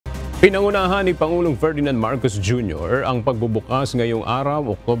Pinangunahan ni Pangulong Ferdinand Marcos Jr. ang pagbubukas ngayong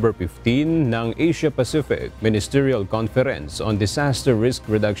araw, October 15, ng Asia-Pacific Ministerial Conference on Disaster Risk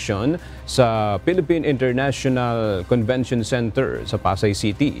Reduction sa Philippine International Convention Center sa Pasay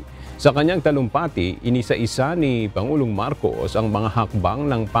City. Sa kanyang talumpati, inisa-isa ni Pangulong Marcos ang mga hakbang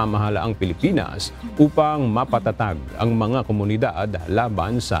ng pamahalaang Pilipinas upang mapatatag ang mga komunidad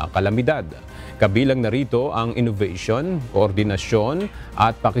laban sa kalamidad. Kabilang narito ang innovation, koordinasyon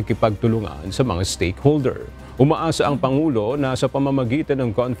at pakikipagtulungan sa mga stakeholder. Umaasa ang Pangulo na sa pamamagitan ng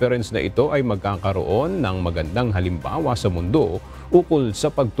conference na ito ay magkakaroon ng magandang halimbawa sa mundo ukol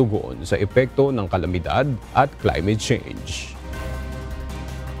sa pagtugon sa epekto ng kalamidad at climate change.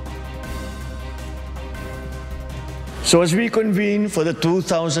 So as we convene for the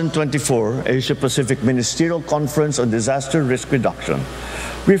 2024 Asia-Pacific Ministerial Conference on Disaster Risk Reduction,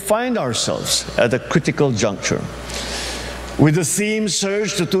 we find ourselves at a critical juncture. With the theme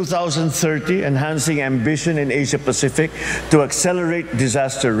Surge to 2030, Enhancing Ambition in Asia-Pacific to Accelerate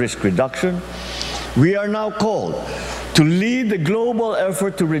Disaster Risk Reduction, we are now called to lead the global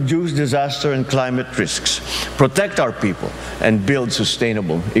effort to reduce disaster and climate risks, protect our people, and build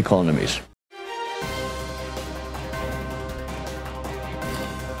sustainable economies.